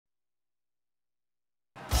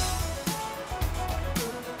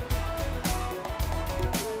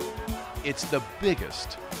It's the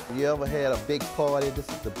biggest. You ever had a big party? This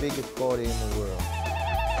is the biggest party in the world.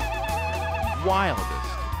 Wildest.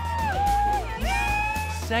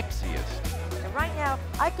 Sexiest. And right now,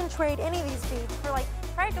 I can trade any of these beads for like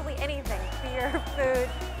practically anything. Beer, food,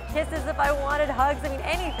 kisses if I wanted, hugs, I mean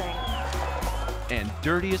anything. And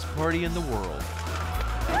dirtiest party in the world.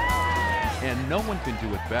 And no one can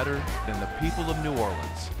do it better than the people of New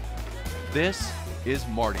Orleans. This is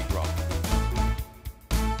Mardi Gras.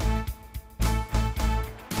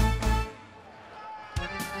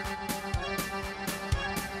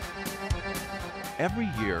 Every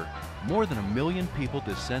year, more than 1 million people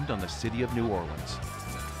descend on the city of New Orleans.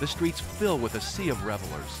 The streets fill with a sea of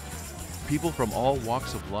revelers. People from all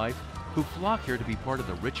walks of life who flock here to be part of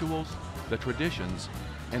the rituals, the traditions,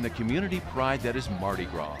 and the community pride that is Mardi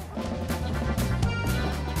Gras.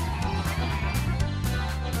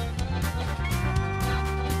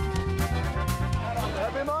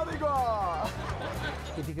 Happy Mardi Gras!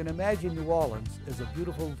 If you can imagine New Orleans as a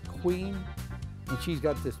beautiful queen, and she's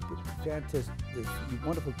got this fantastic, this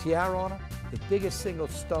wonderful tiara on her. The biggest single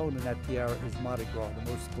stone in that tiara is Mardi Gras,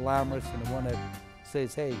 the most glamorous and the one that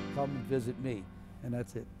says, hey, come and visit me, and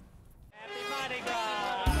that's it. Happy Mardi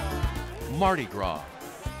Gras! Mardi Gras,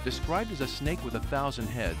 described as a snake with 1,000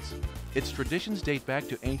 heads, its traditions date back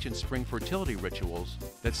to ancient spring fertility rituals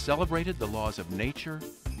that celebrated the laws of nature,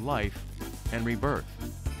 life, and rebirth.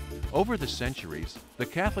 Over the centuries, the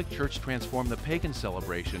Catholic Church transformed the pagan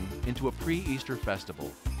celebration into a pre-Easter festival.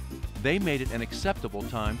 They made it an acceptable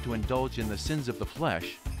time to indulge in the sins of the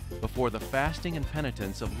flesh before the fasting and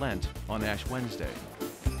penitence of Lent on Ash Wednesday.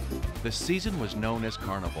 The season was known as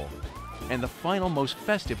Carnival, and the final most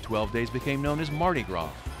festive 12 days became known as Mardi Gras,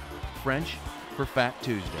 French for Fat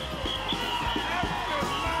Tuesday.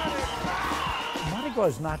 Mardi Gras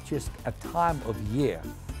is not just a time of year.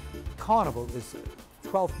 Carnival is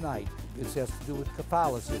 12th night. This has to do with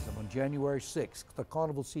Catholicism. On January 6th, the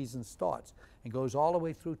carnival season starts and goes all the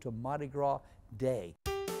way through to Mardi Gras Day.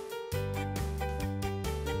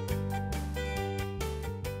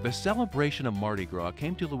 The celebration of Mardi Gras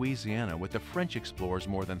came to Louisiana with the French explorers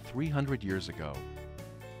more than 300 years ago.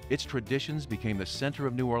 Its traditions became the center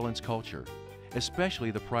of New Orleans culture,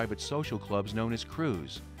 especially the private social clubs known as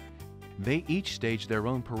crews. They each staged their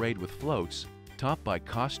own parade with floats, topped by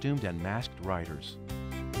costumed and masked riders.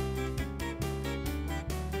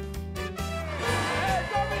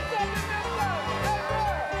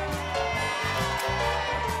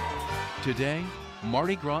 Today,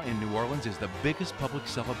 Mardi Gras in New Orleans is the biggest public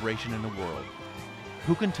celebration in the world.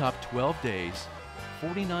 Who can top 12 days,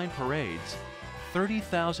 49 parades,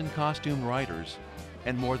 30,000 costume riders,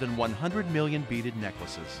 and more than 100 million beaded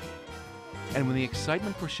necklaces? And when the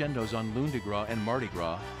excitement crescendos on Lundi Gras and Mardi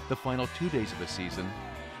Gras, the final 2 days of the season,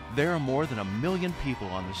 there are more than 1 million people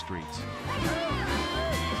on the streets.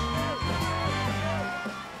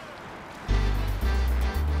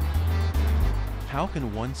 How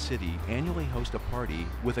can one city annually host a party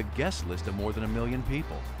with a guest list of more than 1 million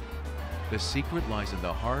people? The secret lies in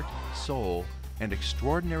the heart, soul, and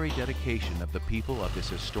extraordinary dedication of the people of this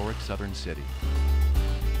historic southern city.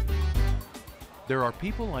 There are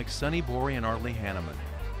people like Sonny Bory and Arlie Hanneman.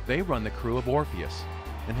 They run the crew of Orpheus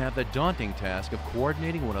and have the daunting task of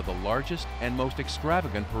coordinating one of the largest and most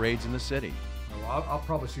extravagant parades in the city. Well, I'll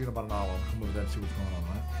probably see you in about an hour. I'll come over there and see what's going on,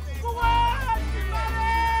 right?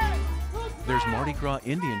 There's Mardi Gras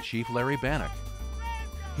Indian Chief Larry Bannock.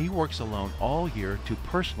 He works alone all year to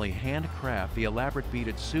personally handcraft the elaborate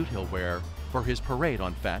beaded suit he'll wear for his parade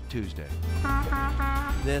on Fat Tuesday.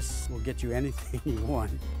 This will get you anything you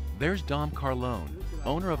want. There's Dom Carlone,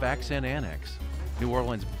 owner of Accent Annex, New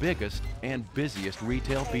Orleans' biggest and busiest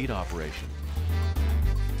retail bead operation.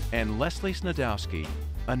 And Leslie Snadowski,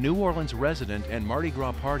 a New Orleans resident and Mardi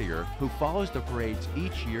Gras partier who follows the parades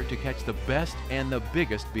each year to catch the best and the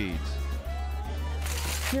biggest beads.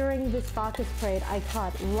 During this Bacchus parade, I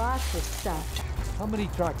caught lots of stuff. How many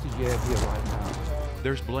tractors do you have here right now?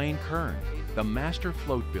 There's Blaine Kern, the master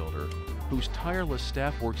float builder, whose tireless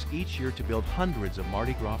staff works each year to build hundreds of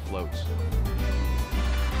Mardi Gras floats.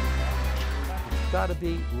 It's got to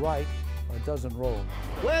be right or it doesn't roll.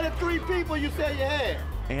 Where are the 3 people you said you had?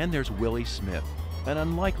 And there's Willie Smith, an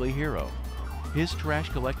unlikely hero. His trash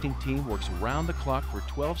collecting team works round the clock for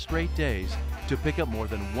 12 straight days to pick up more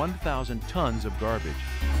than 1,000 tons of garbage.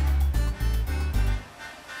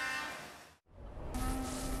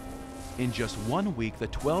 In just 1 week, the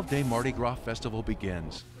 12-day Mardi Gras festival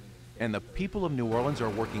begins, and the people of New Orleans are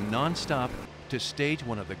working non-stop to stage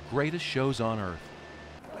one of the greatest shows on earth.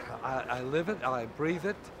 I live it, I breathe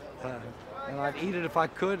it, and I'd eat it if I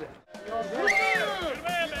could.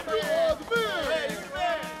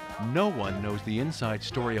 No one knows the inside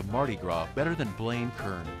story of Mardi Gras better than Blaine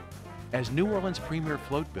Kern. As New Orleans' premier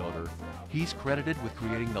float builder, he's credited with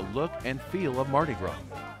creating the look and feel of Mardi Gras.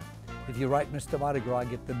 If you write Mr. Mardi Gras, I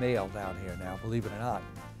get the mail down here now, believe it or not.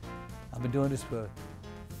 I've been doing this for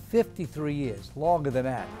 53 years, longer than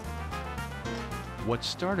that. What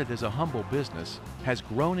started as a humble business has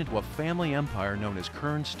grown into a family empire known as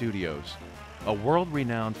Kern Studios, a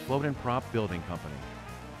world-renowned float and prop building company.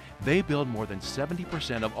 They build more than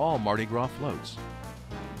 70% of all Mardi Gras floats.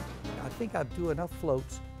 I think I do enough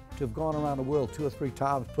floats to have gone around the world 2 or 3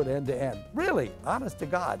 times, put end to end. Really, honest to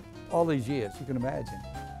God, all these years, you can imagine.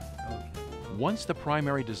 Once the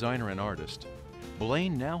primary designer and artist,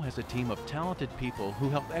 Blaine now has a team of talented people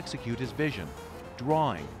who help execute his vision,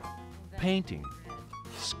 drawing, painting,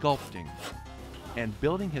 sculpting, and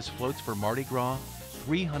building his floats for Mardi Gras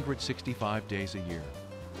 365 days a year.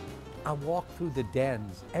 I walk through the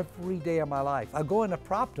dens every day of my life. I go in the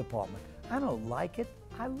prop department. I don't like it,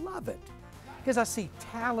 I love it. Because I see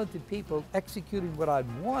talented people executing what I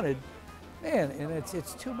wanted, man, and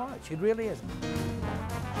it's too much, it really is.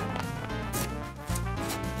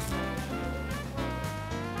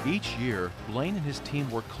 Each year, Blaine and his team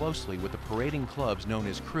work closely with the parading clubs known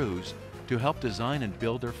as crews to help design and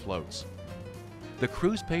build their floats. The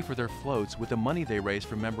crews pay for their floats with the money they raise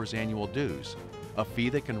from members' annual dues, a fee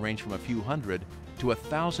that can range from a few hundred to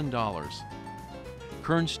 $1,000.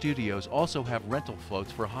 Kern Studios also have rental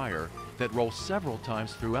floats for hire that roll several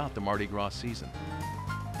times throughout the Mardi Gras season.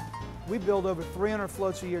 We build over 300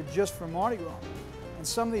 floats a year just for Mardi Gras, and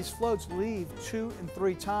some of these floats leave 2 and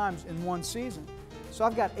 3 times in one season. So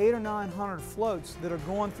I've got 800 or 900 floats that are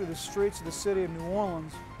going through the streets of the city of New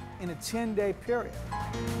Orleans in a 10-day period.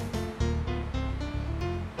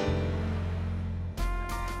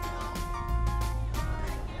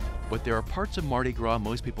 But there are parts of Mardi Gras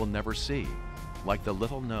most people never see, like the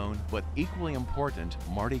little-known but equally important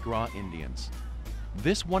Mardi Gras Indians.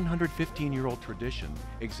 This 115-year-old tradition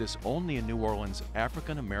exists only in New Orleans'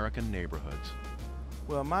 African-American neighborhoods.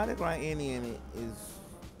 Well, Mardi Gras Indian is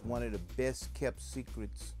one of the best kept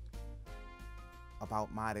secrets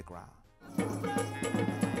about Mardi Gras.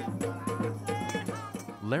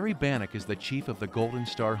 Larry Bannock is the chief of the Golden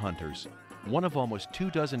Star Hunters, one of almost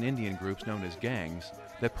 24 Indian groups known as gangs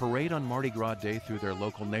that parade on Mardi Gras Day through their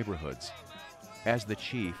local neighborhoods. As the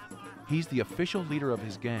chief, he's the official leader of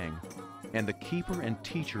his gang and the keeper and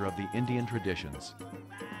teacher of the Indian traditions.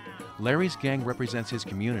 Larry's gang represents his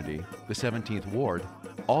community, the 17th Ward,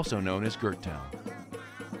 also known as Girttown.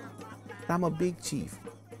 I'm a big chief.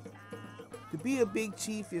 To be a big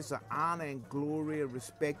chief is an honor and glory and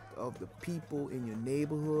respect of the people in your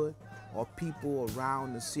neighborhood or people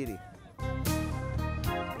around the city.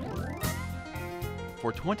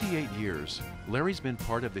 For 28 years, Larry's been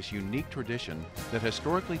part of this unique tradition that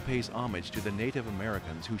historically pays homage to the Native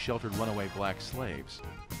Americans who sheltered runaway black slaves.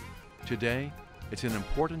 Today, it's an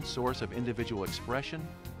important source of individual expression,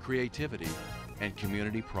 creativity, and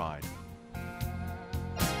community pride.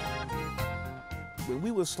 When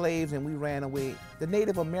we were slaves and we ran away, the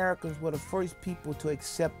Native Americans were the first people to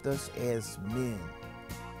accept us as men.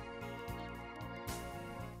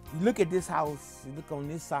 You look at this house, you look on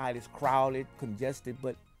this side, it's crowded, congested,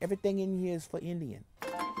 but everything in here is for Indian.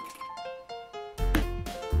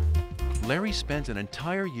 Larry spends an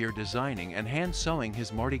entire year designing and hand-sewing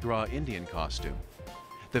his Mardi Gras Indian costume.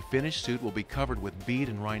 The finished suit will be covered with bead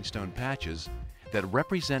and rhinestone patches that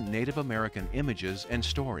represent Native American images and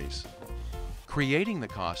stories. Creating the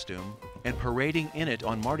costume and parading in it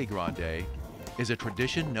on Mardi Gras Day is a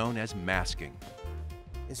tradition known as masking.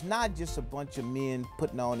 It's not just a bunch of men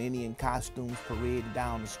putting on Indian costumes, parading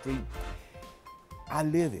down the street. I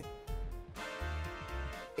live it.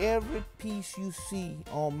 Every piece you see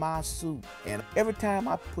on my suit, and every time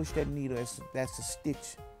I push that needle, that's a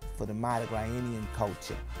stitch for the Mardi Gras Indian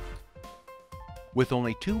culture. With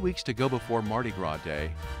only 2 weeks to go before Mardi Gras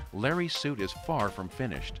Day, Larry's suit is far from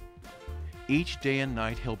finished. Each day and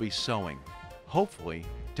night he'll be sewing, hopefully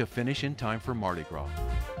to finish in time for Mardi Gras.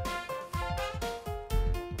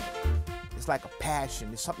 It's like a passion.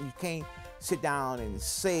 It's something you can't sit down and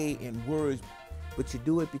say in words, but you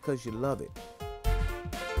do it because you love it.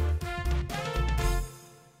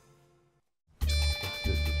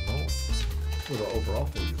 Well, the overall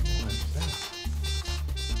thing is 9%.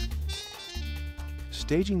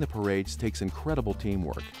 Staging the parades takes incredible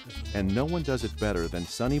teamwork, and no one does it better than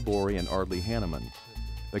Sonny Borey and Ardley Hanneman,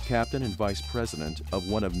 the captain and vice president of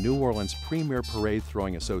one of New Orleans' premier parade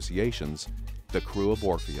throwing associations, the Crew of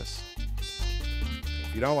Orpheus.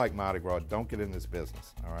 If you don't like Mardi Gras, don't get in this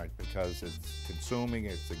business, all right? Because it's consuming,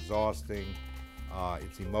 it's exhausting,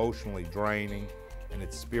 it's emotionally draining. and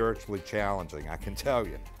it's spiritually challenging, I can tell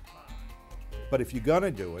you. But if you're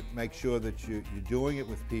gonna do it, make sure that you're doing it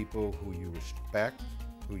with people who you respect,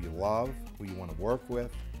 who you love, who you want to work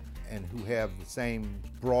with, and who have the same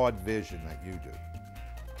broad vision that you do.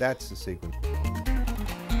 That's the secret.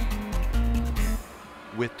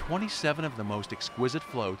 With 27 of the most exquisite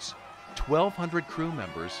floats, 1,200 crew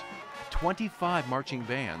members, 25 marching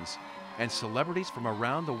bands, and celebrities from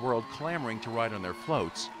around the world clamoring to ride on their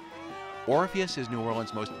floats, Orpheus is New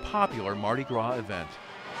Orleans' most popular Mardi Gras event.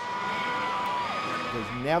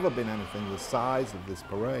 There's never been anything the size of this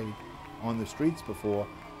parade on the streets before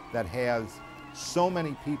that has so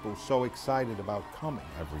many people so excited about coming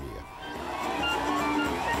every year.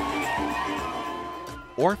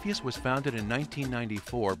 Orpheus was founded in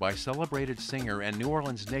 1994 by celebrated singer and New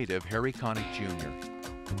Orleans native Harry Connick Jr.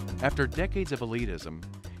 After decades of elitism,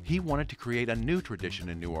 he wanted to create a new tradition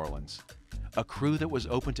in New Orleans, a crew that was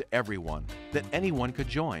open to everyone, that anyone could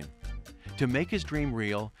join. To make his dream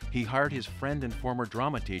real, he hired his friend and former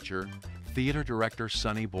drama teacher, theater director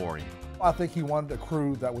Sonny Bory. I think he wanted a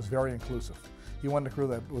crew that was very inclusive. He wanted a crew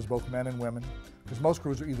that was both men and women, because most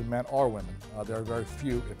crews are either men or women. There are very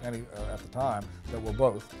few, if any, at the time, that were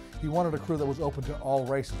both. He wanted a crew that was open to all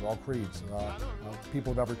races, all creeds,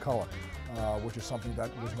 people of every color, which is something that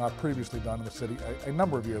was not previously done in the city a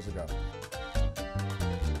number of years ago.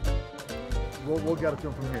 We'll get it to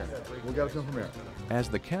him from here. We'll get it to him from here. As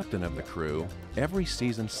the captain of the crew, every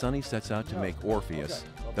season Sonny sets out to make Orpheus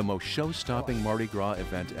the most show-stopping Mardi Gras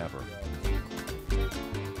event ever.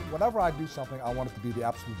 Whenever I do something, I want it to be the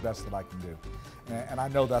absolute best that I can do. And I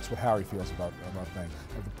know that's what Harry feels about things.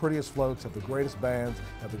 Have the prettiest floats, have the greatest bands,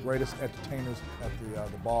 have the greatest entertainers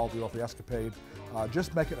at the ball, the Escapade.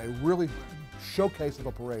 Just make it a really showcase of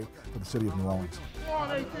a parade for the city of New Orleans.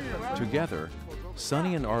 Together,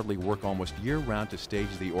 Sonny and Ardley work almost year-round to stage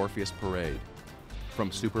the Orpheus Parade.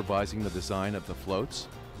 From supervising the design of the floats,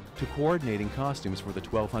 to coordinating costumes for the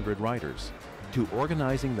 1,200 riders, to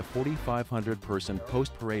organizing the 4,500-person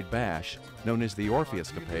post-parade bash known as the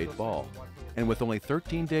Orpheuscapade Ball. And with only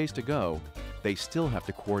 13 days to go, they still have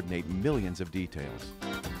to coordinate millions of details.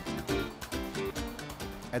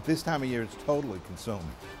 At this time of year, it's totally consuming,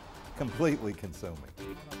 completely consuming.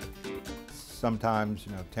 Sometimes,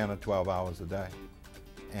 10 or 12 hours a day.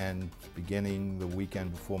 And beginning the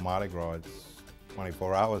weekend before Mardi Gras, it's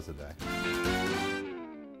 24 hours a day.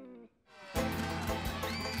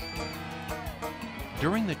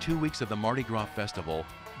 During the 2 weeks of the Mardi Gras Festival,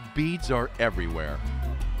 beads are everywhere.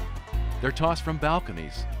 They're tossed from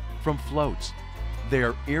balconies, from floats.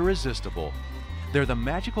 They're irresistible. They're the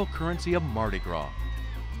magical currency of Mardi Gras.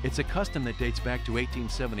 It's a custom that dates back to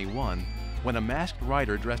 1871, when a masked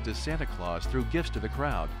rider dressed as Santa Claus threw gifts to the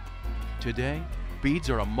crowd. Today, beads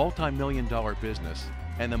are a multi-million-dollar business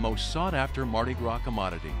and the most sought-after Mardi Gras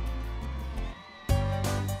commodity.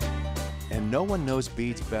 And no one knows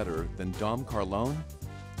beads better than Dom Carlone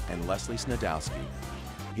and Leslie Snedowski.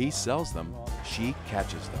 He sells them, she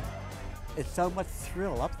catches them. It's so much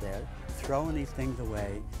thrill up there, throwing these things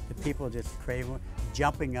away. The people just craving,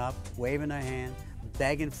 jumping up, waving their hands,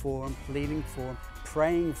 begging for them, pleading for them,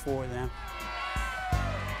 praying for them.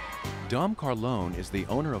 Dom Carlone is the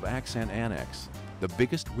owner of Accent Annex, the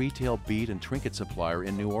biggest retail bead and trinket supplier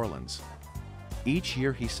in New Orleans. Each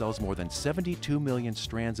year he sells more than 72 million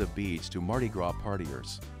strands of beads to Mardi Gras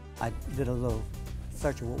partiers. I did a little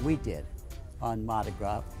search of what we did on Mardi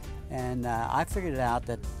Gras, and I figured out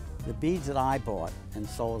that the beads that I bought and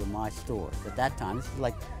sold in my stores at that time, this is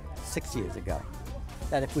like 6 years ago,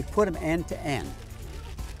 that if we put them end to end,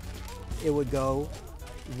 it would go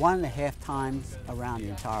 1.5 times around the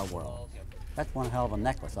entire world. That's one hell of a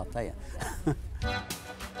necklace, I'll tell you.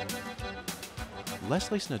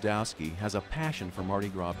 Leslie Snedowski has a passion for Mardi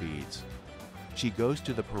Gras beads. She goes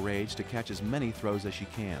to the parades to catch as many throws as she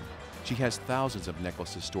can. She has thousands of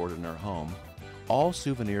necklaces stored in her home, all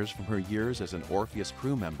souvenirs from her years as an Orpheus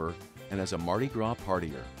crew member and as a Mardi Gras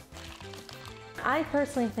partier. I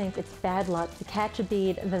personally think it's bad luck to catch a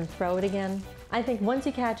bead and then throw it again. I think once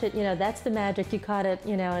you catch it, that's the magic. You caught it,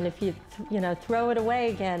 and if you, throw it away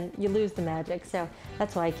again, you lose the magic. So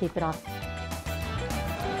that's why I keep it off.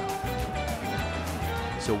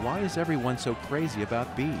 So why is everyone so crazy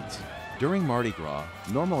about beads? During Mardi Gras,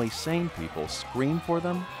 normally sane people scream for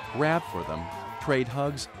them, grab for them, trade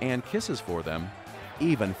hugs and kisses for them,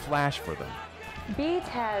 even flash for them. Beads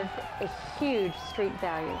have a huge street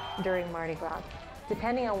value during Mardi Gras.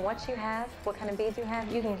 Depending on what you have, what kind of beads you have,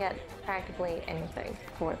 you can get practically anything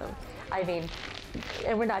for them. I mean,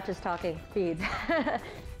 and we're not just talking beads.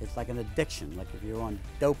 It's like an addiction, like if you're on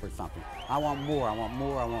dope or something. I want more, I want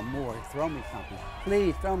more, I want more. Throw me something.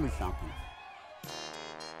 Please throw me something.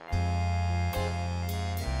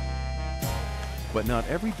 But not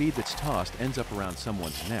every bead that's tossed ends up around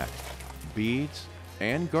someone's neck. Beads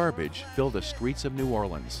and garbage fill the streets of New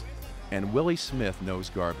Orleans. And Willie Smith knows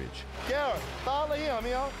garbage. Garrett, follow him,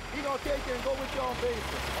 yo. He gonna take you and go with you on base.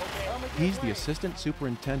 Okay. He's the assistant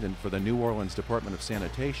superintendent for the New Orleans Department of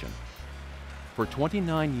Sanitation. For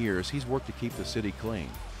 29 years, he's worked to keep the city clean.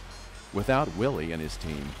 Without Willie and his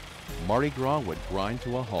team, Mardi Gras would grind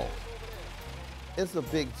to a halt. It's a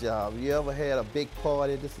big job. You ever had a big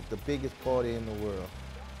party? This is the biggest party in the world.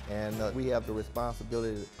 And we have the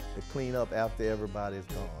responsibility to clean up after everybody's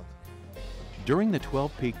gone. During the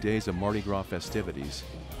 12 peak days of Mardi Gras festivities,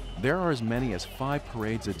 there are as many as 5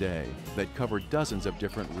 parades a day that cover dozens of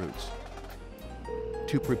different routes.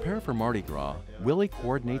 To prepare for Mardi Gras, Willie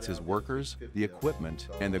coordinates his workers, the equipment,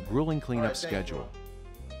 and the grueling cleanup schedule.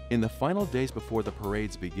 In the final days before the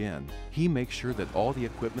parades begin, he makes sure that all the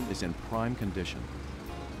equipment is in prime condition.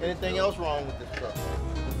 Anything else wrong with this truck?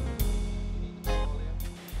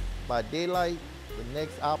 By daylight, the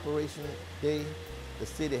next operation day, the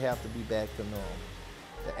city have to be back to normal.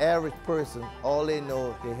 The average person, all they know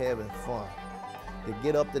is they're having fun. They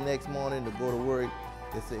get up the next morning to go to work,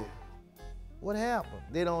 they say, what happened?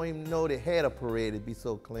 They don't even know they had a parade to be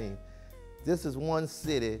so clean. This is one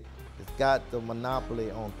city that's got the monopoly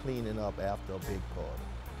on cleaning up after a big party.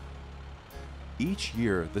 Each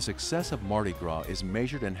year, the success of Mardi Gras is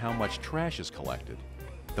measured in how much trash is collected.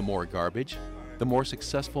 The more garbage, the more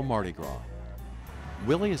successful Mardi Gras.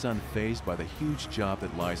 Willie is unfazed by the huge job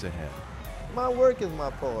that lies ahead. My work is my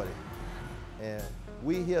party, and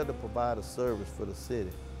we're here to provide a service for the city.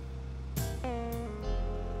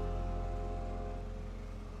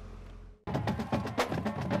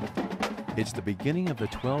 It's the beginning of the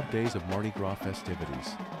 12 days of Mardi Gras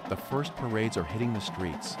festivities. The first parades are hitting the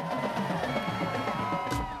streets.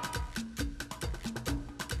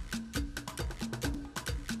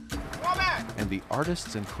 And the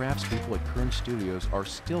artists and craftspeople at Kern Studios are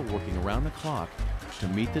still working around the clock to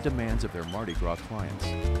meet the demands of their Mardi Gras clients.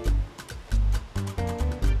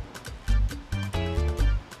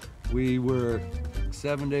 We work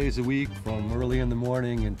 7 days a week from early in the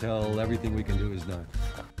morning until everything we can do is done.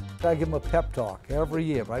 I give them a pep talk every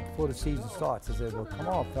year right before the season starts. I say, well, come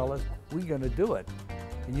on, fellas, we're going to do it.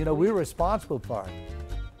 And you know, we're responsible for it.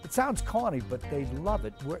 It sounds corny, but they love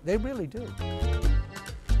it. They really do.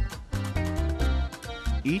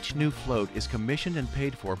 Each new float is commissioned and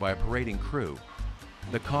paid for by a parading crew.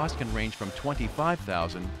 The cost can range from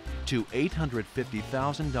 $25,000 to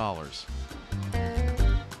 $850,000.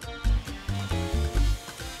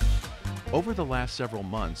 Over the last several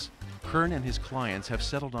months, Kern and his clients have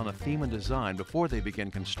settled on a theme and design before they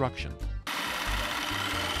begin construction.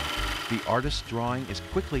 The artist's drawing is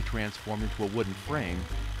quickly transformed into a wooden frame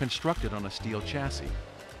constructed on a steel chassis.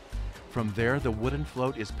 From there, the wooden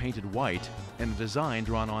float is painted white and a design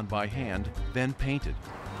drawn on by hand, then painted.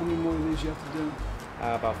 How many more of these you have to do?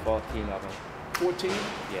 About 14 of them. 14?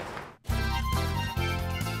 Yeah.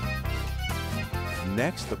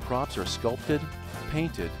 Next, the props are sculpted,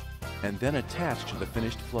 painted, and then attached to the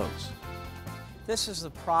finished floats. This is the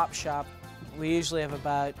prop shop. We usually have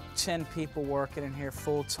about 10 people working in here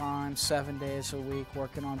full-time, 7 days a week,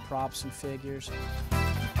 working on props and figures.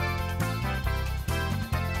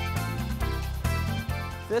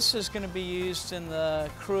 This is going to be used in the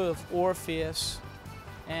crew of Orpheus,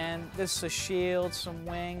 and this is a shield, some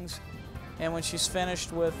wings, and when she's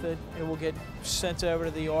finished with it, it will get sent over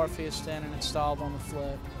to the Orpheus den and installed on the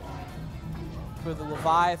float. For the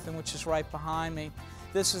Leviathan, which is right behind me,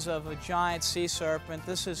 this is of a giant sea serpent.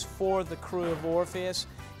 This is for the crew of Orpheus.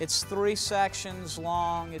 It's 3 sections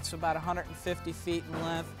long, it's about 150 feet in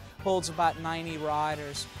length, holds about 90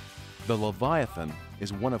 riders. The Leviathan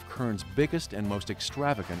is one of Kern's biggest and most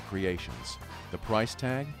extravagant creations. The price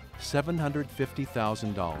tag,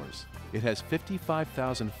 $750,000. It has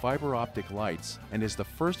 55,000 fiber optic lights and is the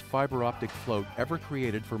first fiber optic float ever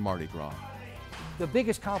created for Mardi Gras. The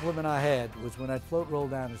biggest compliment I had was when that float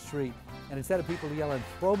rolled down the street, and instead of people yelling,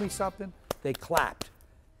 throw me something, they clapped.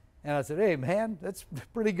 And I said, hey man, that's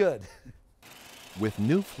pretty good. With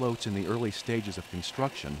new floats in the early stages of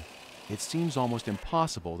construction, it seems almost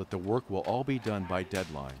impossible that the work will all be done by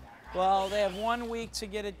deadline. Well, they have 1 week to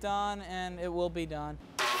get it done, and it will be done.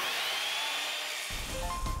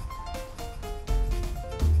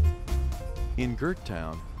 In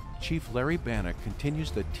Gerttown, Chief Larry Bannock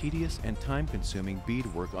continues the tedious and time-consuming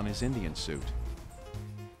beadwork on his Indian suit.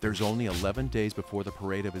 There's only 11 days before the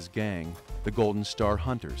parade of his gang, the Golden Star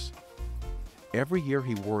Hunters. Every year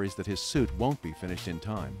he worries that his suit won't be finished in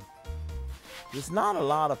time. There's not a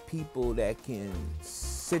lot of people that can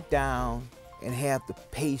sit down and have the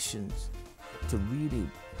patience to really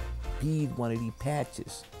bead one of these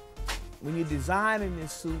patches. When you're designing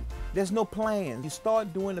this suit, there's no plan. You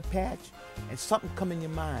start doing the patch and something come in your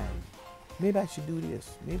mind. Maybe I should do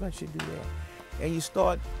this, maybe I should do that. And you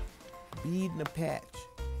start beading the patch.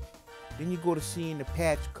 Then you go to seeing the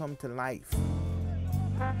patch come to life.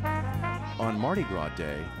 On Mardi Gras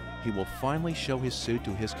Day, he will finally show his suit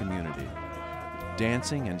to his community,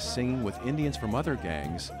 dancing and singing with Indians from other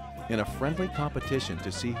gangs in a friendly competition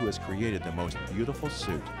to see who has created the most beautiful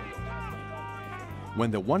suit.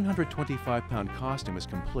 When the 125-pound costume is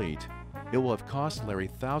complete, it will have cost Larry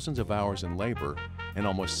thousands of hours in labor and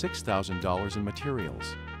almost $6,000 in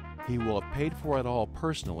materials. He will have paid for it all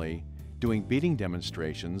personally, doing beading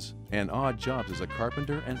demonstrations and odd jobs as a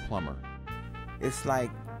carpenter and plumber. It's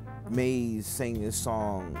like Maze sing this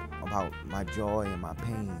song about my joy and my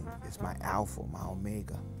pain. It's my alpha, my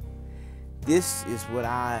omega. This is what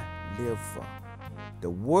I live for. The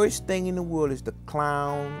worst thing in the world is to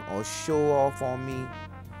clown or show off on me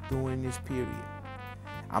during this period.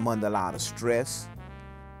 I'm under a lot of stress,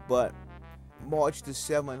 but March the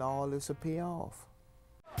 7th, all this will pay off.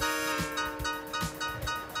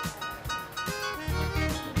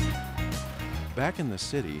 Back in the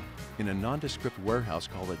city, in a nondescript warehouse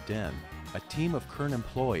called a den, a team of current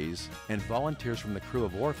employees and volunteers from the crew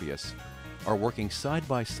of Orpheus are working side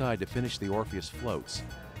by side to finish the Orpheus floats.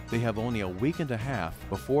 They have only a week and a half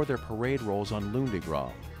before their parade rolls on Mardi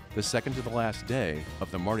Gras, the second to the last day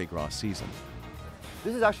of the Mardi Gras season.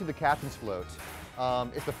 This is actually the captain's float.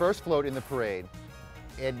 It's the first float in the parade.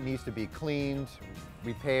 It needs to be cleaned,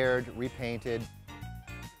 repaired, repainted.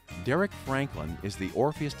 Derek Franklin is the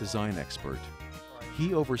Orpheus design expert.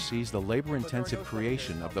 He oversees the labor-intensive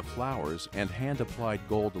creation of the flowers and hand-applied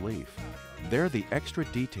gold leaf. They're the extra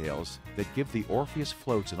details that give the Orpheus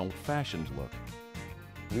floats an old-fashioned look.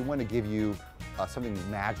 We want to give you something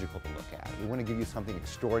magical to look at. We want to give you something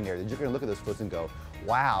extraordinary that you're going to look at those floats and go,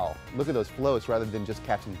 wow, look at those floats, rather than just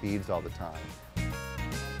catching beads all the time.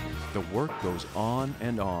 The work goes on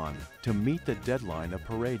and on to meet the deadline of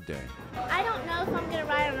parade day. I don't know if I'm going to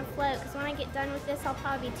ride on a float, because when I get done with this, I'll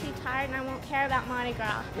probably be too tired and I won't care about Mardi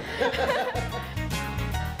Gras.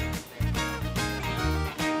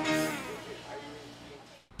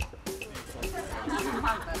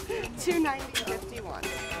 $290.51.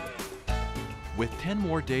 With 10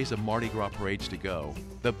 more days of Mardi Gras parades to go,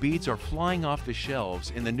 the beads are flying off the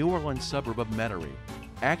shelves in the New Orleans suburb of Metairie.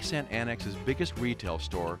 Accent Annex's biggest retail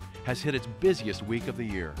store has hit its busiest week of the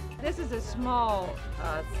year. This is a small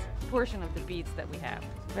portion of the beads that we have,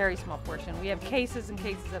 very small portion. We have cases and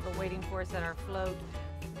cases of it waiting for us at our float.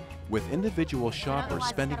 With individual shoppers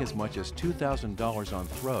spending as much as $2,000 on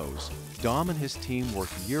throws, Dom and his team work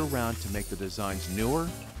year-round to make the designs newer,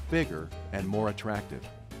 bigger, and more attractive.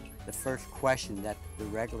 The first question that the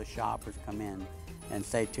regular shoppers come in and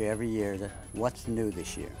say to every year is, what's new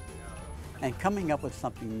this year? And coming up with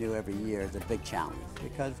something new every year is a big challenge,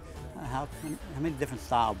 because how many different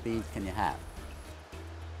style beads can you have?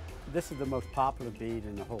 This is the most popular bead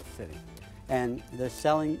in the whole city. And they're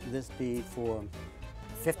selling this bead for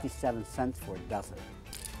 57 cents for a dozen.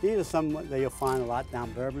 These are some that you'll find a lot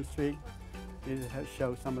down Bourbon Street. These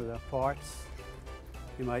show some of the parts,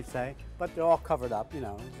 you might say, but they're all covered up, you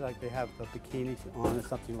know. It's like they have the bikinis on or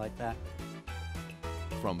something like that.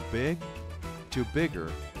 From big to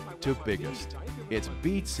bigger to biggest, it's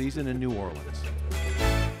bead season in New Orleans.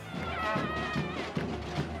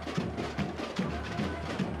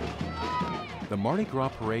 The Mardi Gras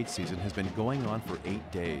parade season has been going on for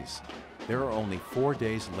 8 days. There are only 4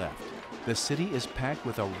 days left. The city is packed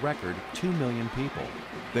with a record 2 million people.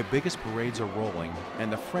 The biggest parades are rolling,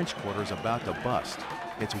 and the French Quarter is about to bust.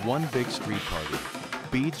 It's one big street party.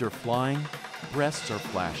 Beads are flying, breasts are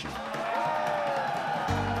flashing.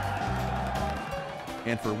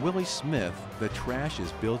 And for Willie Smith, the trash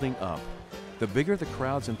is building up. The bigger the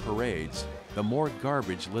crowds and parades, the more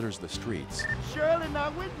garbage litters the streets. Shirley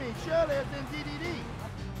not with me. Shirley is in DDD.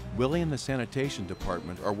 Willie and the sanitation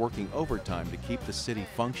department are working overtime to keep the city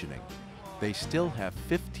functioning. They still have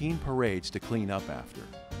 15 parades to clean up after.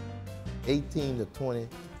 18 to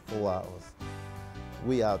 24 hours.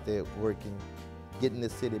 We out there working, getting the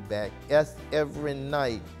city back. Every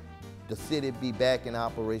night, the city be back in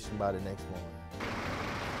operation by the next morning.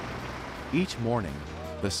 Each morning,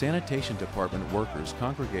 the sanitation department workers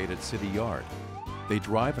congregate at City Yard. They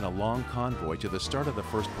drive in a long convoy to the start of the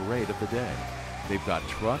first parade of the day. They've got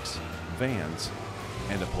trucks, vans,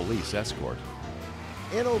 and a police escort.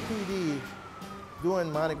 NOPD,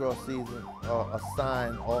 during Mardi Gras season,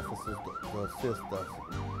 assign officers to assist us.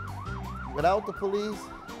 Without the police,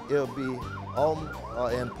 it'll be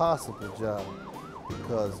an impossible job,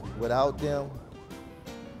 because without them,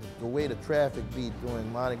 the way the traffic be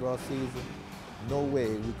during Mardi Gras season, no way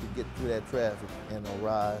we could get through that traffic and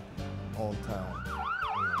arrive on time.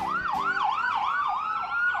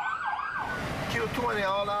 Q20,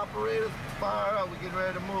 all operators, fire up, we're getting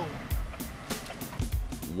ready to move.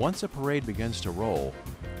 Once a parade begins to roll,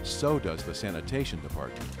 so does the sanitation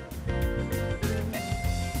department.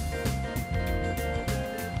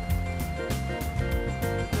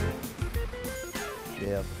 They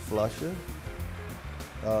have the flusher.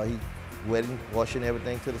 He's washing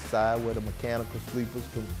everything to the side where the mechanical sweepers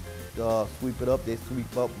can sweep it up. They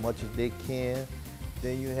sweep up much as they can.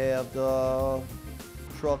 Then you have the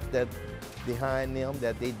trucks that behind them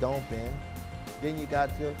that they dump in. Then you got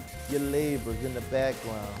your laborers in the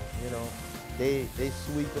background, you know. They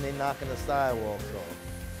sweeping, they knocking the sidewalks off.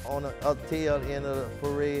 On the tail end of the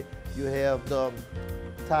parade, you have the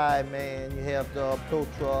tie man, you have the tow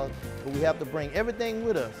truck, but we have to bring everything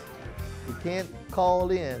with us. We can't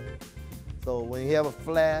call in. So when you have a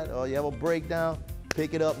flat or you have a breakdown,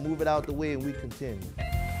 pick it up, move it out the way, and we continue.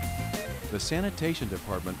 The sanitation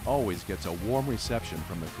department always gets a warm reception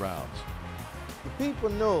from the crowds. The people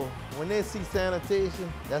know when they see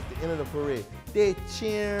sanitation, that's the end of the parade. They're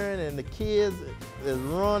cheering and the kids is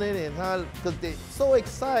running and because they're so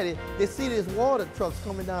excited. They see these water trucks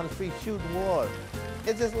coming down the street shooting water.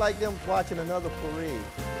 It's just like them watching another parade.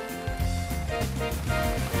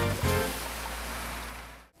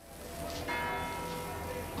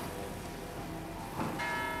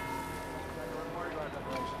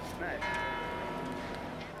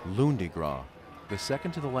 Mardi Gras, the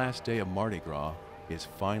second to the last day of Mardi Gras, is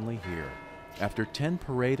finally here. After 10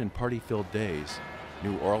 parade and party-filled days,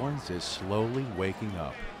 New Orleans is slowly waking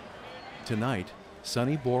up. Tonight,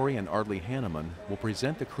 Sonny Bory and Ardley Hanneman will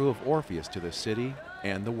present the crew of Orpheus to the city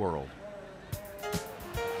and the world.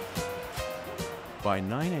 By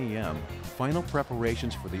 9 a.m., final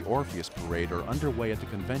preparations for the Orpheus parade are underway at the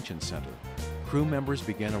convention center. Crew members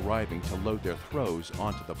began arriving to load their throws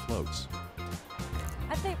onto the floats.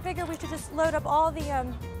 I figure we should just load up all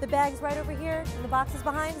the bags right over here and the boxes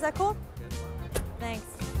behind. Is that cool? Thanks.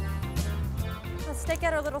 Let's stake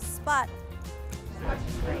out our little spot.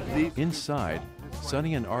 Inside,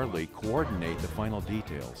 Sonny and Ardley coordinate the final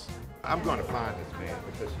details. I'm going to find this man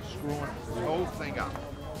because he's screwing this whole thing up.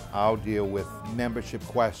 I'll deal with membership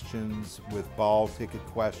questions, with ball ticket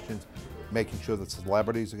questions, making sure that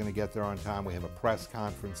celebrities are going to get there on time. We have a press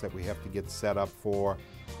conference that we have to get set up for.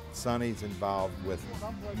 Sonny's involved with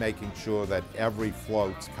making sure that every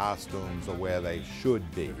float's costumes are where they should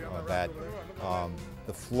be, or that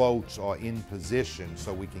the floats are in position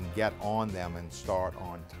so we can get on them and start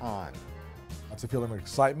on time. It's a feeling of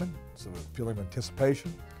excitement, it's a feeling of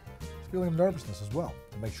anticipation, it's a feeling of nervousness as well,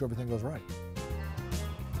 to make sure everything goes right.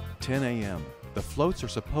 10 a.m. The floats are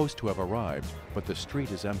supposed to have arrived, but the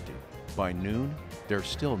street is empty. By noon, they're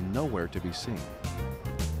still nowhere to be seen.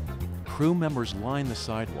 Crew members line the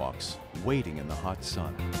sidewalks, waiting in the hot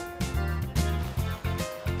sun.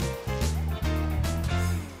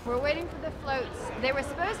 We're waiting for the floats. They were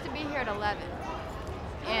supposed to be here at 11.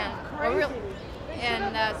 And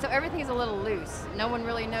so everything is a little loose. No one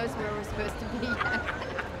really knows where we're supposed to be yet.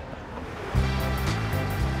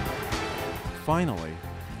 Finally,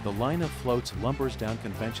 the line of floats lumbers down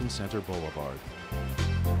Convention Center Boulevard.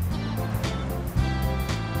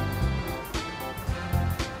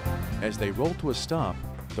 As they roll to a stop,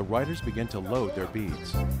 the riders begin to load their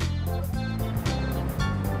beads.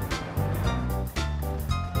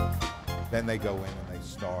 Then they go in and they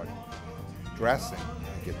start dressing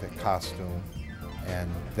and get their costume, and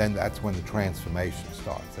then that's when the transformation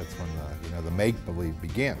starts. That's when the make-believe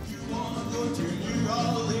begins.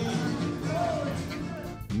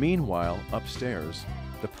 Meanwhile, upstairs,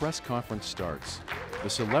 the press conference starts. The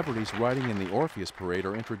celebrities riding in the Orpheus parade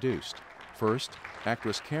are introduced. First,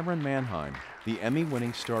 actress Cameron Manheim, the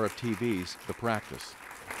Emmy-winning star of TV's The Practice.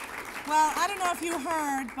 Well, I don't know if you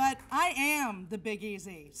heard, but I am the Big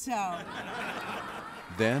Easy, so.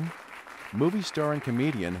 Then, movie star and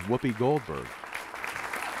comedian Whoopi Goldberg.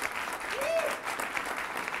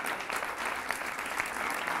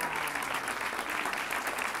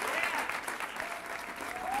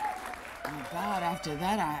 Oh, God, after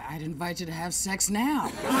that, I'd invite you to have sex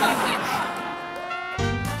now.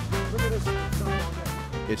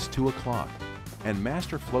 It's 2 o'clock, and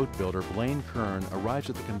master float builder Blaine Kern arrives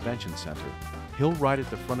at the convention center. He'll ride at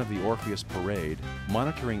the front of the Orpheus parade,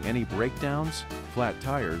 monitoring any breakdowns, flat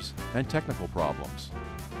tires, and technical problems.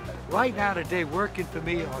 Right now today, working for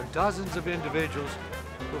me are dozens of individuals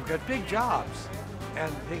who've got big jobs,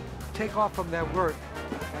 and they take off from their work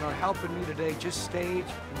and are helping me today just stage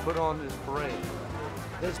and put on this parade.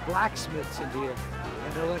 There's blacksmiths in here,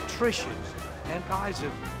 and electricians and guys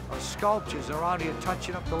of sculptures are out here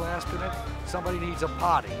touching up the last minute. Somebody needs a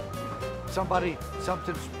potty.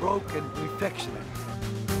 Something's broken, we're fixing it.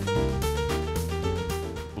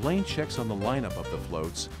 Blaine checks on the lineup of the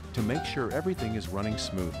floats to make sure everything is running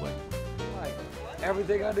smoothly. Right.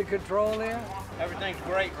 Everything under control there? Everything's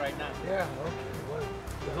great right now. Yeah, okay. Well,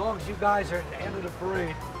 as long as you guys are at the end of the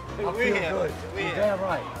parade, I'll feel good. You're damn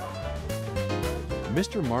right.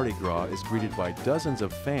 Mr. Mardi Gras is greeted by dozens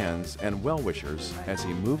of fans and well-wishers as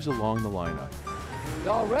he moves along the lineup.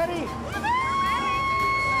 Y'all ready?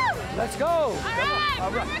 Let's go! All right,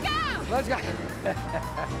 all right. Here we go! Let's go!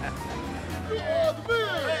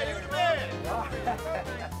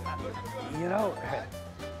 You know,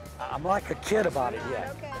 I'm like a kid about it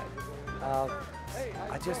yet.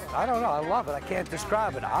 I don't know, I love it. I can't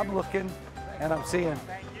describe it. I'm looking and I'm seeing,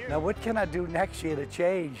 now what can I do next year to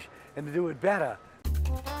change and to do it better?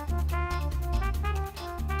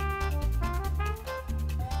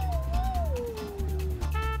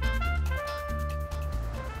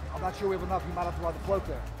 I'm not sure we have enough. You might have to ride the float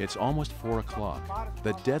there. It's almost 4 o'clock,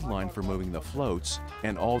 the deadline for moving the floats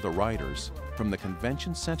and all the riders from the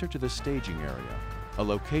convention center to the staging area, a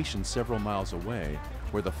location several miles away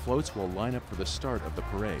where the floats will line up for the start of the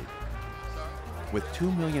parade. With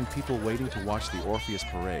 2 million people waiting to watch the Orpheus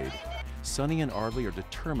Parade, Sonny and Ardley are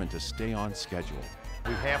determined to stay on schedule.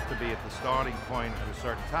 We have to be at the starting point at a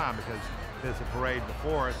certain time because there's a parade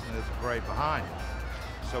before us and there's a parade behind us.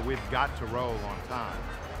 So we've got to roll on time.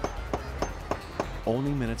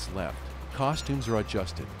 Only minutes left. Costumes are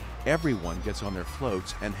adjusted. Everyone gets on their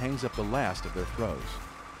floats and hangs up the last of their throws.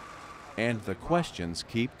 And the questions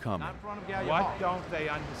keep coming. What don't they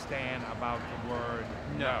understand about the word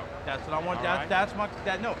no? That's what I want.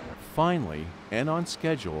 No. Finally, and on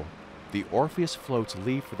schedule, the Orpheus floats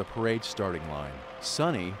leave for the parade starting line.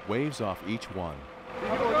 Sonny waves off each one.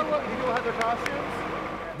 People have their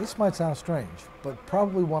costumes? This might sound strange, but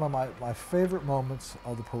probably one of my favorite moments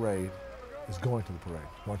of the parade is going to the parade,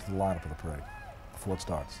 going to the lineup of the parade before it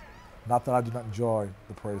starts. Not that I do not enjoy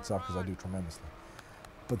the parade itself, because I do tremendously,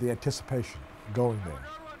 but the anticipation going there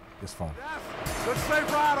is fun. Good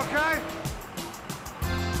safe ride, okay?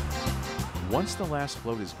 Once the last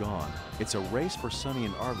float is gone, it's a race for Sonny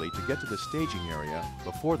and Ardley to get to the staging area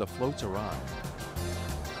before the floats arrive.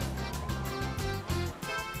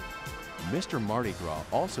 Mr. Mardi Gras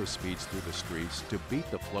also speeds through the streets to beat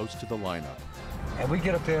the floats to the lineup. And we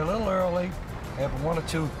get up there a little early, have 1 or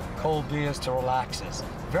 2 cold beers to relax us.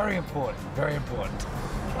 Very important, very important.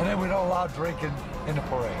 And then we don't allow drinking in the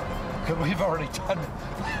parade, because we've already done it.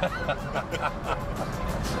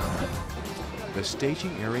 The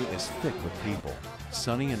staging area is thick with people.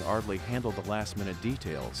 Sonny and Ardley handle the last-minute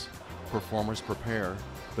details. Performers prepare.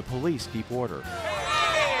 The police keep order.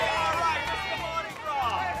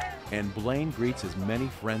 And Blaine greets his many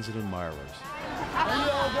friends and admirers. How are you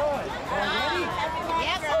all doing? All ready?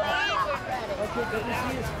 Yes, sir. Okay, good to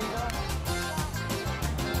see you, sweetheart.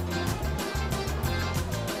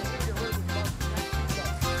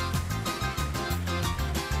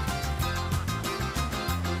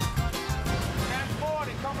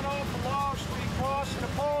 Coming over Wall Street, crossing the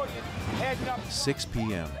podium, heading up. 6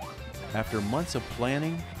 p.m. After months of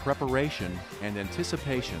planning, preparation, and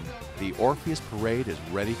anticipation, the Orpheus Parade is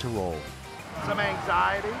ready to roll. Some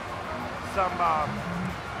anxiety, some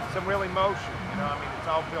real emotion. You know, I mean, it's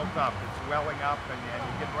all built up. It's welling up, and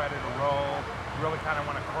you're getting ready to roll. You really kind of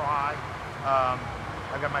want to cry.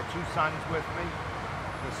 I got my 2 sons with me.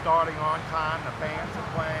 They're starting on time. The bands are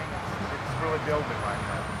playing. It's really building right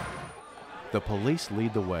now. The police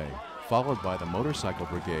lead the way, followed by the motorcycle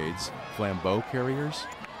brigades, flambeau carriers,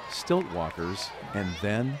 stilt walkers, and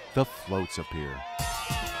then the floats appear.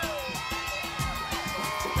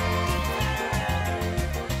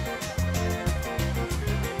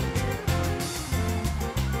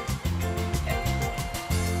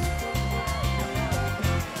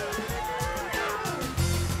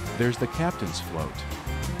 There's the captain's float,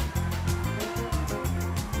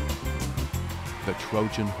 the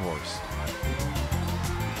Trojan horse,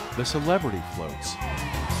 the celebrity floats,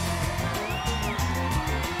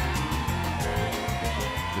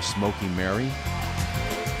 the Smoky Mary,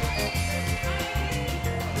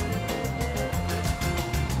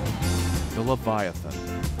 the Leviathan.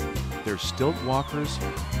 There's stilt walkers,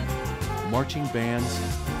 marching bands,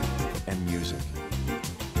 and music.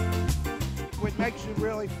 What makes you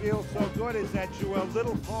really feel so good is that you're a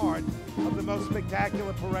little part of the most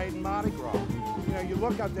spectacular parade in Mardi Gras. You know, you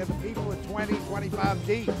look out there, the people are 20, 25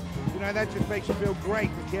 deep. You know, that just makes you feel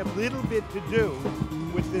great that you have a little bit to do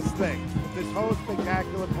with this thing, with this whole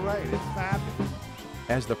spectacular parade. It's fabulous.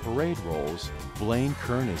 As the parade rolls, Blaine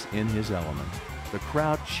Kern is in his element. The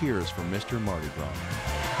crowd cheers for Mr. Mardi Gras.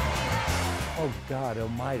 Oh God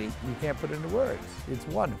almighty, you can't put it into words. It's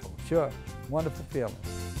wonderful, sure, wonderful feeling.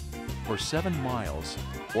 For 7 miles,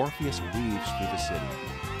 Orpheus weaves through the city.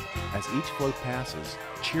 As each float passes,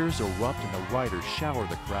 cheers erupt and the riders shower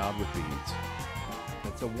the crowd with beads.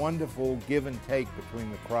 It's a wonderful give and take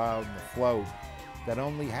between the crowd and the float that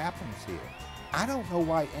only happens here. I don't know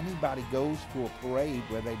why anybody goes to a parade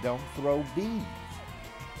where they don't throw beads.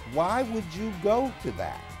 Why would you go to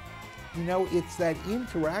that? You know, it's that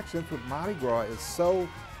interaction with Mardi Gras is so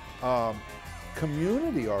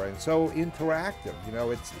community-oriented, so interactive. You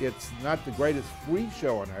know, it's not the greatest free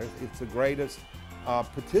show on earth, it's the greatest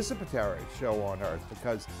participatory show on earth,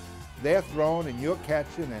 because they're throwing and you're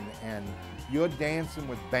catching and you're dancing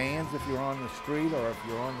with bands if you're on the street or if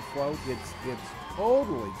you're on the float. It's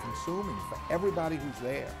totally consuming for everybody who's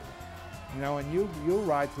there. You know, and you'll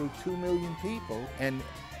ride through 2 million people and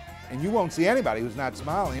you won't see anybody who's not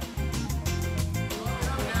smiling.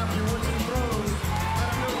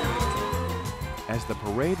 As the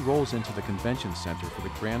parade rolls into the convention center for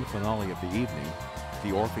the grand finale of the evening, the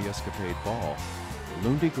Orpheuscapade Ball,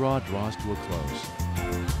 Lundi Gras draws to a close.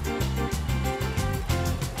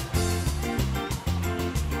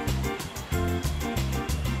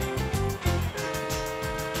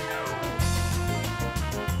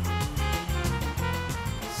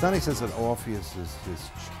 Sonny says that Orpheus is his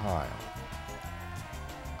child.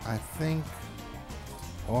 I think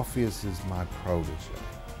Orpheus is my protege.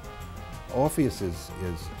 Orpheus is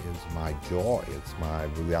my joy, it's my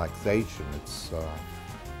relaxation, it's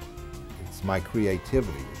my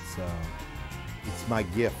creativity, it's my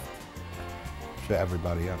gift to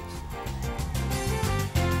everybody else.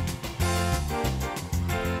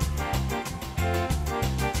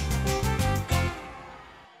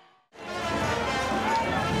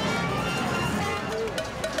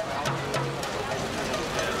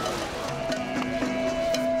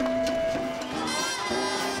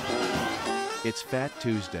 It's Fat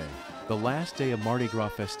Tuesday, the last day of Mardi Gras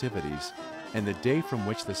festivities, and the day from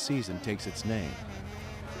which the season takes its name.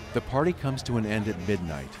 The party comes to an end at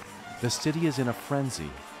midnight. The city is in a frenzy.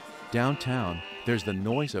 Downtown, there's the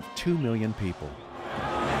noise of 2 million people.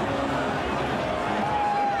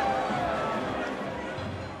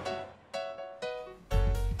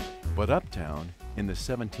 But uptown, in the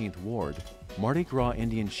 17th Ward, Mardi Gras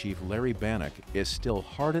Indian Chief Larry Bannock is still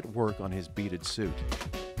hard at work on his beaded suit.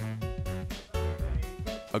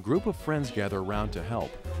 A group of friends gather around to help.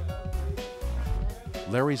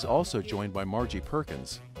 Larry's also joined by Margie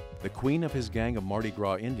Perkins, the queen of his gang of Mardi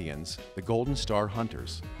Gras Indians, the Golden Star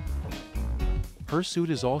Hunters. Her suit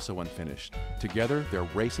is also unfinished. Together, they're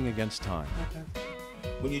racing against time. Okay.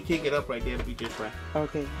 When you take it up right there, it'll be just right.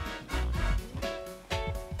 Okay.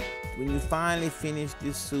 When you finally finish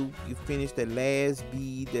this suit, you finish the last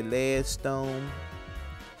bead, the last stone.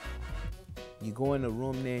 You go in the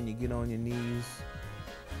room there and you get on your knees.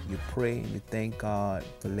 You pray and you thank God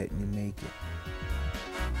for letting you make it.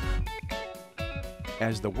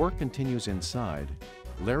 As the work continues inside,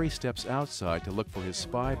 Larry steps outside to look for his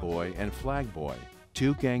spy boy and flag boy,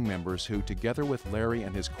 2 gang members who, together with Larry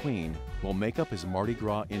and his queen, will make up his Mardi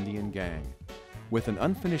Gras Indian gang. With an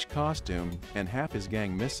unfinished costume and half his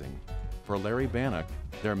gang missing, for Larry Bannock,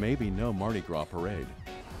 there may be no Mardi Gras parade.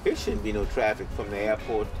 There shouldn't be no traffic from the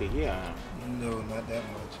airport to here. No, not that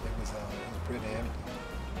much. It was pretty empty.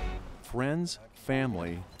 Friends,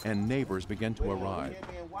 family, and neighbors begin to arrive.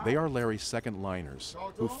 They are Larry's second liners,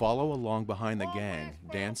 who follow along behind the gang,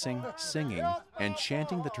 dancing, singing, and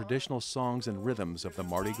chanting the traditional songs and rhythms of the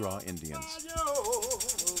Mardi Gras Indians.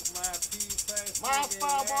 My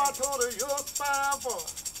spy boy told her, your spy boy.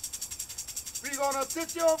 We gonna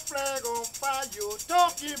set your flag on fire. You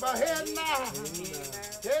talking about head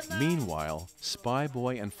now. Meanwhile, Spy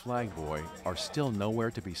Boy and Flag Boy are still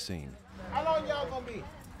nowhere to be seen. How long y'all gonna be?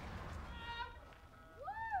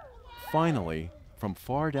 Finally, from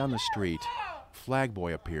far down the street, Flag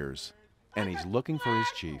Boy appears, and he's looking for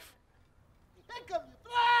his chief.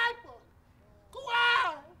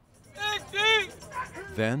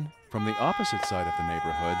 Then, from the opposite side of the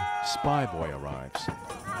neighborhood, Spy Boy arrives.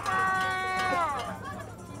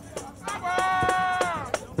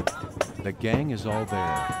 The gang is all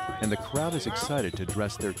there, and the crowd is excited to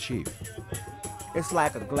dress their chief. It's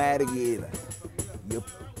like a gladiator. Your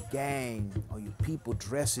gang or your people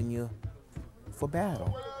dressing you for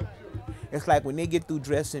battle. It's like when they get through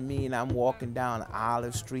dressing me and I'm walking down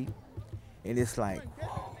Olive Street, and it's like,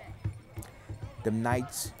 whoa, them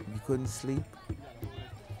nights you couldn't sleep,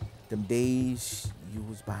 them days you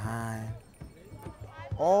was behind,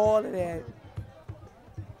 all of that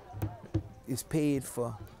is paid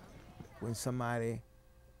for when somebody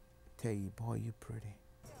tell you, boy, you're pretty.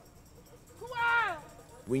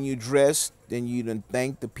 When you dress, then you done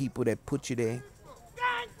thank the people that put you there.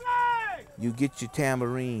 You get your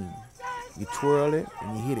tambourine, you twirl it,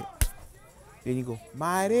 and you hit it. Then you go,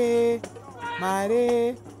 mighty,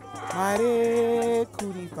 mighty, mighty,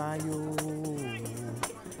 cootie fayo.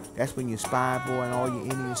 That's when your spy boy and all your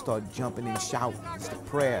Indians start jumping and shouting. It's the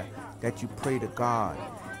prayer that you pray to God.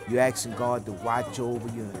 You're asking God to watch over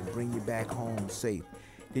you and bring you back home safe.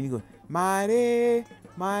 Then you go, mighty,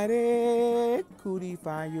 mighty, cootie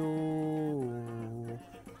fayo.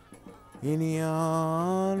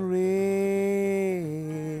 Indian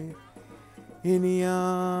red, Indian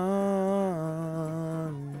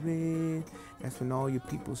red. That's when all your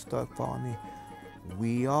people start falling in.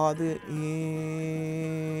 We are the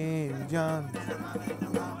Indians.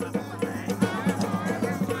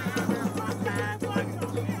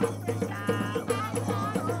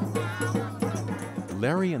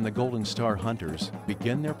 Larry and the Golden Star Hunters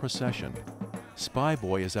begin their procession. Spy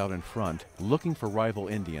Boy is out in front, looking for rival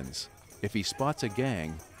Indians. If he spots a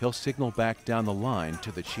gang, he'll signal back down the line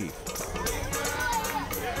to the chief.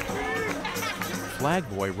 Flag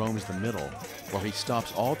Boy roams the middle, where he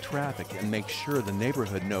stops all traffic and makes sure the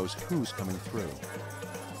neighborhood knows who's coming through.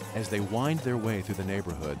 As they wind their way through the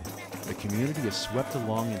neighborhood, the community is swept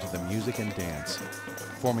along into the music and dance,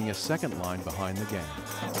 forming a second line behind the gang.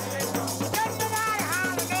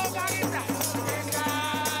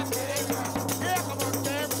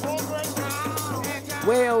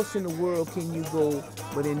 Where else in the world can you go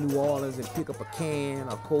but in New Orleans and pick up a can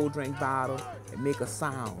or cold drink bottle and make a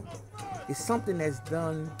sound? It's something that's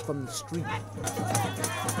done from the street.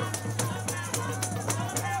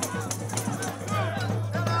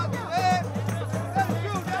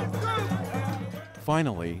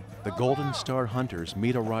 Finally, the Golden Star Hunters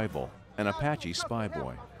meet a rival, an Apache spy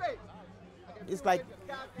boy. It's like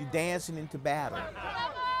you're dancing into battle.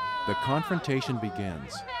 The confrontation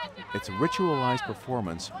begins. It's a ritualized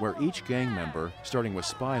performance where each gang member, starting with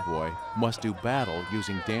Spy Boy, must do battle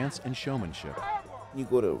using dance and showmanship. You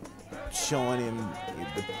go to showing him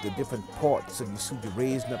the different parts of your suit. You're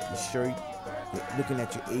raising up your shirt, you're looking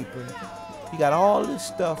at your apron. You got all this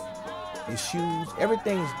stuff, your shoes,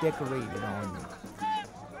 everything's decorated on you.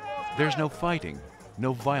 There's no fighting,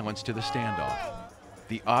 no violence to the standoff.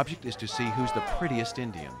 The object is to see who's the prettiest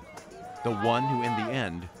Indian, the one who in the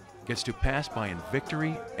end gets to pass by in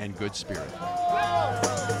victory and good spirit.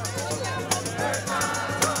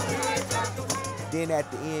 Then at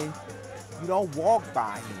the end, you don't walk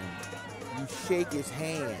by him. You shake his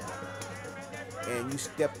hand and you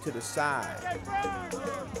step to the side.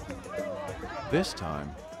 This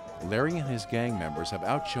time, Larry and his gang members have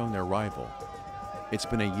outshone their rival. It's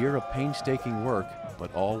been a year of painstaking work,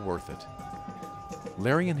 but all worth it.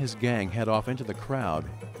 Larry and his gang head off into the crowd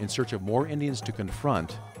in search of more Indians to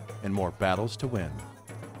confront and more battles to win.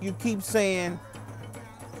 You keep saying,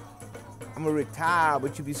 I'm gonna retire,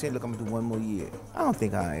 but you be saying, look, I'm gonna do one more year. I don't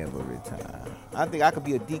think I'll ever retire. I think I could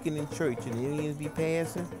be a deacon in church and the Indians be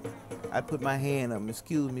passing. I'd put my hand up,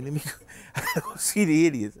 excuse me, let me go see the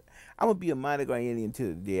Indians. I'm gonna be a Mardi Gras Indian until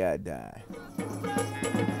the day I die.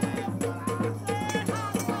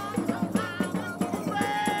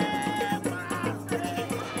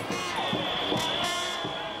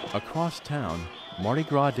 Across town, Mardi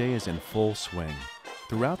Gras Day is in full swing.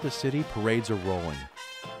 Throughout the city, parades are rolling.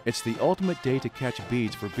 It's the ultimate day to catch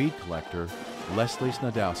beads for bead collector Leslie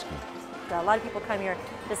Snadowski. A lot of people come here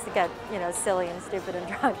just to get, silly and stupid and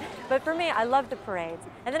drunk. But for me, I love the parades.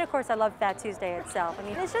 And then, of course, I love Fat Tuesday itself. I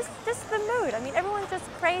mean, it's just the mood. I mean, everyone's just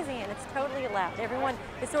crazy, and it's totally allowed. Everyone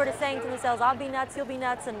is sort of saying to themselves, I'll be nuts, you'll be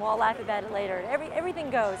nuts, and we'll all laugh about it later.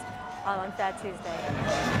 Everything goes on Fat Tuesday.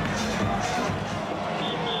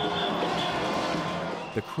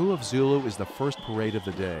 The Crew of Zulu is the first parade of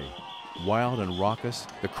the day. Wild and raucous,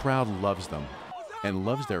 the crowd loves them and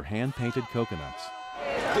loves their hand-painted coconuts.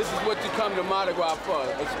 This is what you come to Mardi Gras for,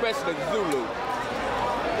 especially Zulu.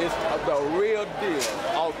 It's the real deal,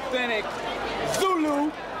 authentic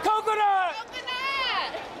Zulu coconut!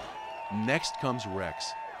 Next comes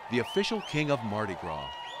Rex, the official king of Mardi Gras.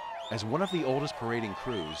 As one of the oldest parading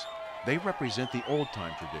crews, they represent the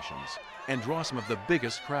old-time traditions and draw some of the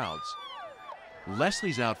biggest crowds.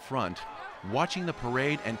 Leslie's out front, watching the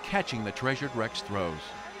parade and catching the treasured Rex throws.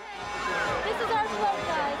 This is our float,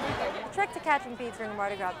 guys. The trick to catching beads during the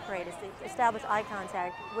Mardi Gras parade is to establish eye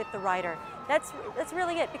contact with the rider. That's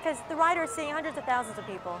really it, because the rider is seeing hundreds of thousands of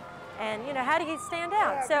people, And you know, how do you stand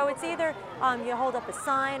out? So it's either you hold up a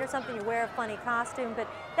sign or something, you wear a funny costume, but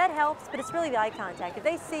that helps, but it's really the eye contact. If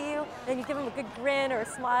they see you, then you give them a good grin or a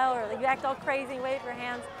smile, or you act all crazy and wave your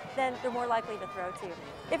hands, then they're more likely to throw to you.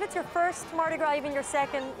 If it's your first Mardi Gras, even your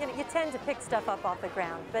second, you know, you tend to pick stuff up off the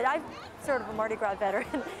ground. But I'm sort of a Mardi Gras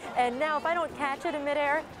veteran, and now if I don't catch it in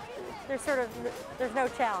midair, there's no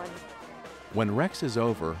challenge. When Rex is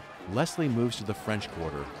over, Leslie moves to the French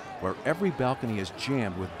Quarter, where every balcony is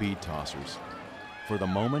jammed with bead tossers. For the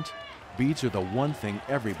moment, beads are the one thing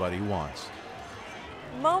everybody wants.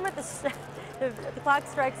 The moment the clock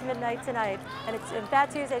strikes midnight tonight, and it's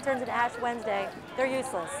Fat Tuesday turns into Ash Wednesday, they're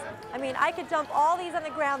useless. I mean, I could dump all these on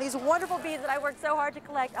the ground, these wonderful beads that I worked so hard to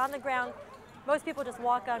collect on the ground. Most people just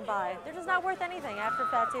walk on by. They're just not worth anything after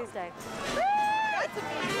Fat Tuesday.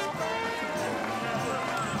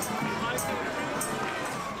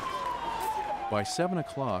 By 7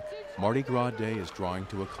 o'clock, Mardi Gras Day is drawing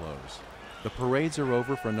to a close. The parades are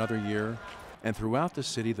over for another year, and throughout the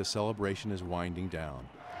city the celebration is winding down.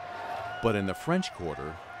 But in the French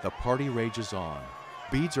Quarter, the party rages on.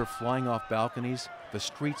 Beads are flying off balconies, the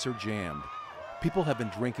streets are jammed. People have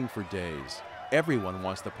been drinking for days. Everyone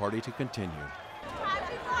wants the party to continue.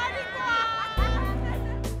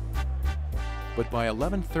 But by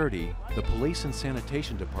 11:30, the police and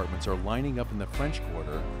sanitation departments are lining up in the French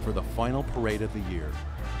Quarter for the final parade of the year.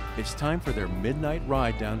 It's time for their midnight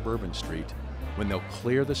ride down Bourbon Street, when they'll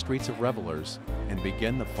clear the streets of revelers and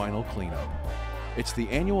begin the final cleanup. It's the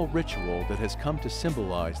annual ritual that has come to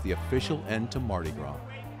symbolize the official end to Mardi Gras.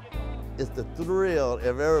 It's the thrill of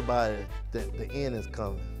everybody that the end is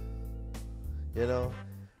coming. You know,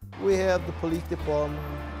 we have the police department,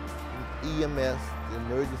 EMS, the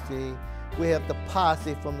emergency. We have the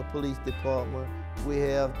posse from the police department. We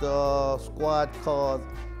have the squad cars.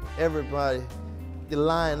 Everybody, they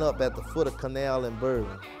line up at the foot of Canal and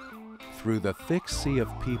Bourbon. Through the thick sea of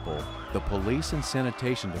people, the police and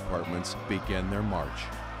sanitation departments begin their march.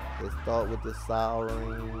 They start with the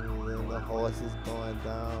sirens and the horses going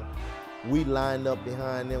down. We lined up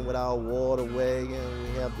behind them with our water wagon.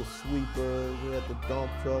 We have the sweepers, we have the dump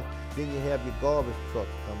truck. Then you have your garbage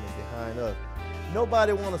trucks coming behind us.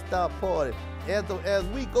 Nobody want to stop partying. As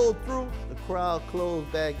we go through, the crowd close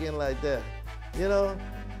back in like that, you know?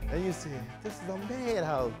 And you say, this is a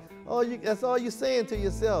madhouse. That's all you're saying to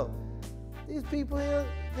yourself. These people here,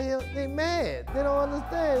 they mad. They don't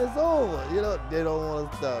understand, it's over. You know, they don't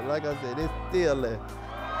want to stop. Like I said, they're still there.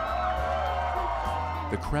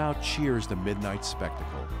 The crowd cheers the midnight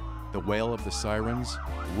spectacle. The wail of the sirens,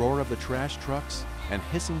 roar of the trash trucks, and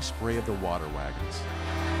hissing spray of the water wagons.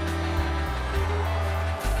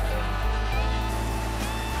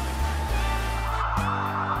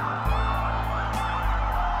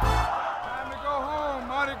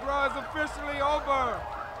 Officially over.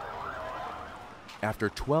 After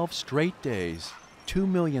 12 straight days, 2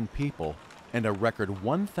 million people, and a record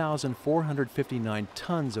 1,459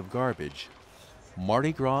 tons of garbage,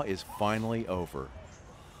 Mardi Gras is finally over.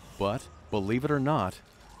 But, believe it or not,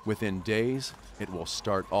 within days, it will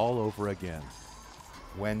start all over again.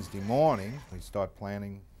 Wednesday morning, we start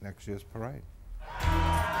planning next year's parade.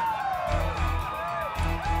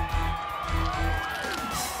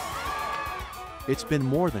 It's been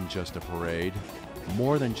more than just a parade,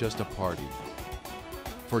 more than just a party.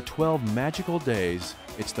 For 12 magical days,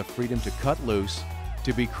 it's the freedom to cut loose,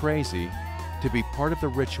 to be crazy, to be part of the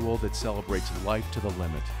ritual that celebrates life to the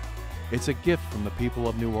limit. It's a gift from the people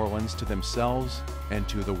of New Orleans to themselves and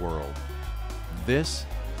to the world. This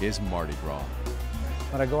is Mardi Gras.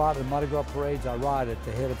 When I go out to the Mardi Gras parades, I ride at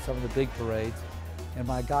the head of some of the big parades, and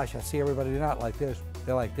my gosh, I see everybody, they're not like this,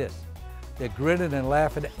 they're like this. They're grinning and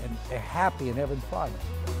laughing, and they're happy and having fun.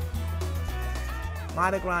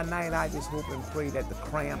 Mardi Gras night, I just hope and pray that the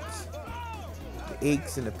cramps, the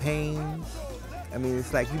aches and the pains, I mean,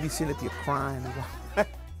 it's like you be sitting up here crying.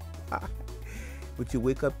 But you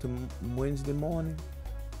wake up to Wednesday morning,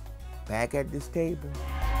 back at this table.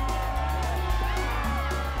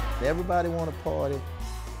 Everybody want to party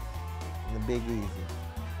in the Big Easy.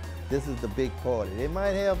 This is the big party. They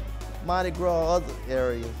might have Mardi Gras other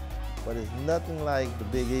areas, but it's nothing like the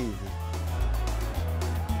Big Easy.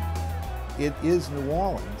 It is New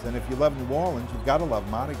Orleans, and if you love New Orleans, you've got to love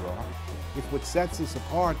Mardi Gras. It's what sets us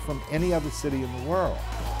apart from any other city in the world.